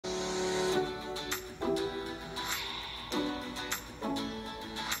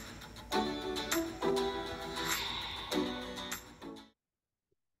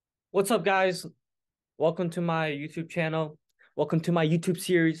What's up, guys? Welcome to my YouTube channel. Welcome to my YouTube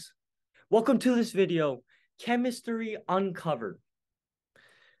series. Welcome to this video, Chemistry Uncovered.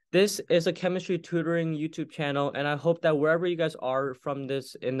 This is a chemistry tutoring YouTube channel, and I hope that wherever you guys are from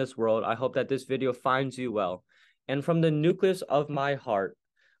this in this world, I hope that this video finds you well. And from the nucleus of my heart,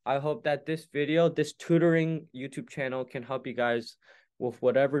 I hope that this video, this tutoring YouTube channel can help you guys with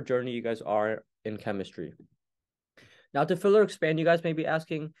whatever journey you guys are in chemistry. Now, to further expand, you guys may be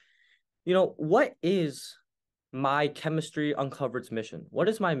asking, what is my Chemistry Uncovered's mission? What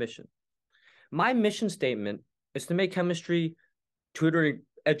is my mission? My mission statement is to make chemistry tutoring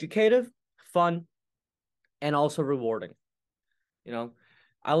educative, fun, and also rewarding.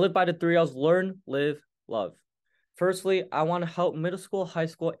 I live by the 3 L's: learn, live, love. Firstly, I want to help middle school, high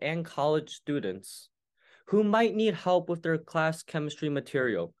school, and college students who might need help with their class chemistry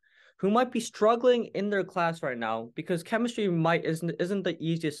material, who might be struggling in their class right now because chemistry isn't the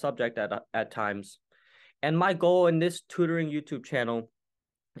easiest subject at times. And my goal in this tutoring YouTube channel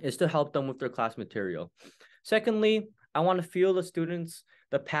is to help them with their class material. Secondly, I want to fuel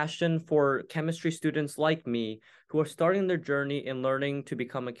the passion for chemistry students like me who are starting their journey in learning to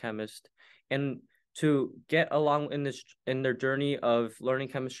become a chemist, and to get along in their journey of learning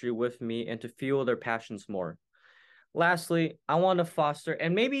chemistry with me and to fuel their passions more. Lastly, I want to foster,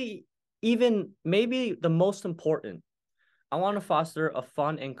 and maybe the most important, I want to foster a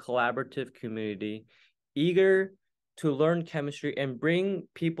fun and collaborative community eager to learn chemistry and bring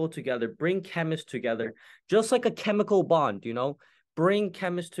people together, bring chemists together, just like a chemical bond, bring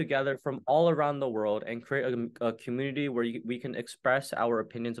chemists together from all around the world and create a community where we can express our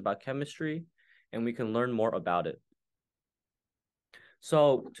opinions about chemistry and we can learn more about it.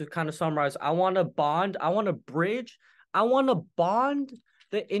 So to kind of summarize, I want to bond, I want to bridge, I want to bond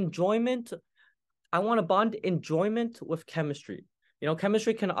the enjoyment. I want to bond enjoyment with chemistry.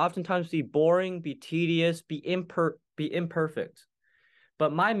 Chemistry can oftentimes be boring, be tedious, be imperfect.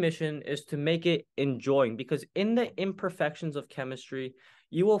 But my mission is to make it enjoying, because in the imperfections of chemistry,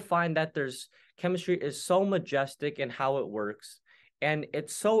 you will find that chemistry is so majestic in how it works, and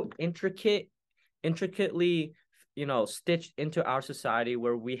it's so intricately, stitched into our society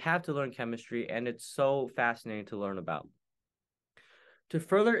where we have to learn chemistry, and it's so fascinating to learn about. To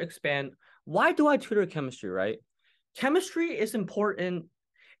further expand, why do I tutor chemistry, right? Chemistry is important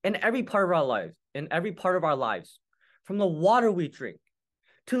in every part of our lives, from the water we drink,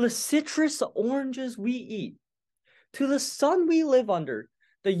 to the citrus oranges we eat, to the sun we live under,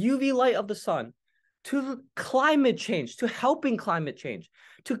 the UV light of the sun, to climate change, to helping climate change,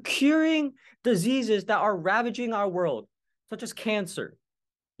 to curing diseases that are ravaging our world, such as cancer.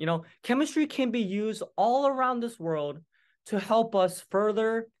 Chemistry can be used all around this world to help us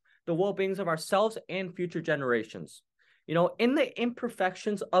further the well-beings of ourselves and future generations. In the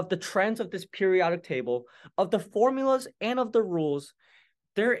imperfections of the trends of this periodic table, of the formulas and of the rules,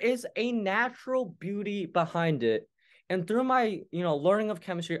 there is a natural beauty behind it. And through my, learning of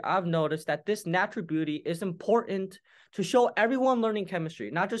chemistry, I've noticed that this natural beauty is important to show everyone learning chemistry,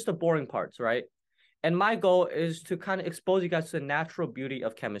 not just the boring parts, right? And my goal is to kind of expose you guys to the natural beauty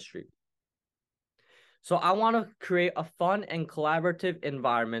of chemistry. So I want to create a fun and collaborative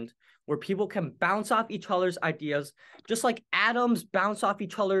environment where people can bounce off each other's ideas, just like atoms bounce off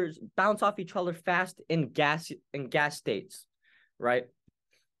each other fast in gas states, right?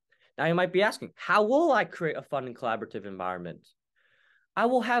 Now you might be asking, how will I create a fun and collaborative environment? I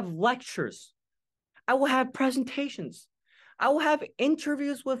will have lectures. I will have presentations. I will have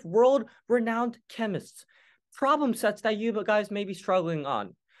interviews with world-renowned chemists, problem sets that you guys may be struggling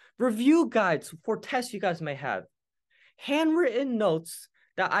on, review guides for tests you guys may have, handwritten notes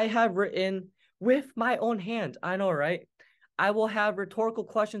that I have written with my own hand. I know, right? I will have rhetorical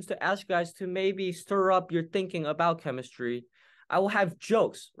questions to ask you guys to maybe stir up your thinking about chemistry. I will have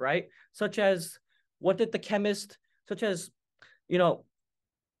jokes, right? Such as, what did the chemist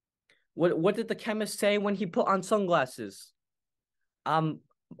say when he put on sunglasses? A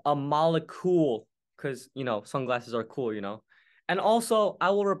molecule, because, sunglasses are cool, And also,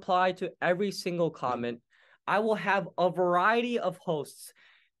 I will reply to every single comment. I will have a variety of hosts.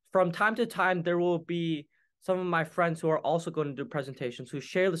 From time to time, there will be some of my friends who are also going to do presentations who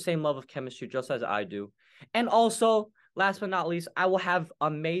share the same love of chemistry just as I do. And also, last but not least, I will have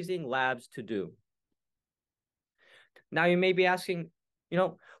amazing labs to do. Now, you may be asking,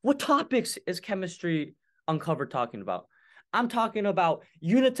 what topics is Chemistry Uncovered talking about? I'm talking about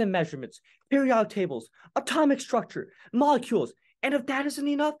units and measurements, periodic tables, atomic structure, molecules, and if that isn't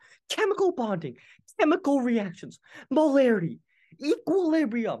enough, chemical bonding, chemical reactions, molarity,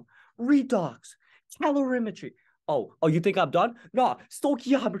 equilibrium, redox, calorimetry, Oh, you think I'm done? No,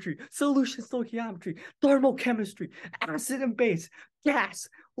 stoichiometry, solution stoichiometry, thermochemistry, acid and base, gas,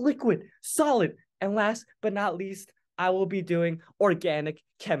 liquid, solid, and last but not least, I will be doing organic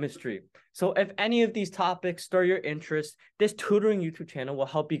chemistry. So if any of these topics stir your interest, this tutoring YouTube channel will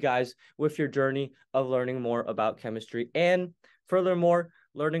help you guys with your journey of learning more about chemistry and furthermore,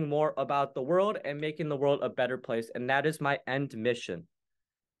 learning more about the world and making the world a better place. And that is my end mission.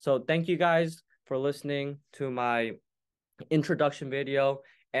 So thank you guys for listening to my introduction video,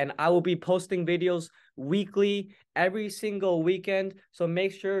 and I will be posting videos weekly every single weekend. So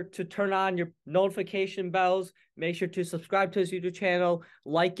make sure to turn on your notification bells, make sure to subscribe to this YouTube channel,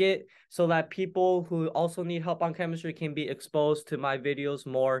 like it, so that people who also need help on chemistry can be exposed to my videos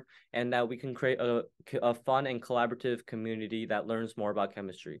more, and that we can create a fun and collaborative community that learns more about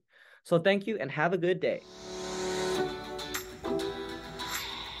chemistry. So thank you and have a good day.